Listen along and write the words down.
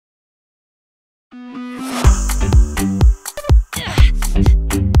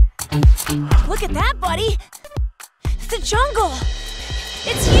at that, buddy! The jungle!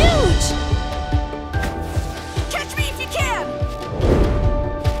 It's huge! Catch me if you can!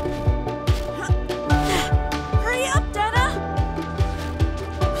 Hurry up, Dada!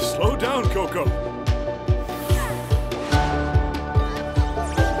 Slow down, Coco.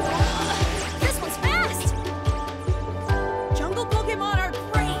 This one's fast! Jungle Pokémon are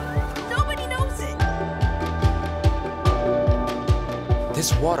great! Nobody knows it!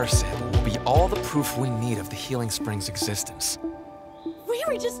 This water sample will be all the proof we need of the healing spring's existence. We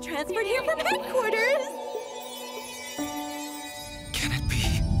were just transferred here from headquarters! Can it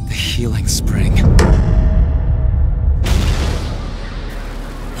be the healing spring?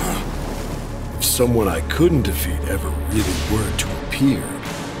 If someone I couldn't defeat ever really were to appear,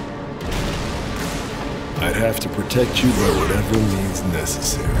 I'd have to protect you by whatever means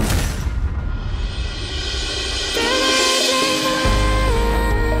necessary.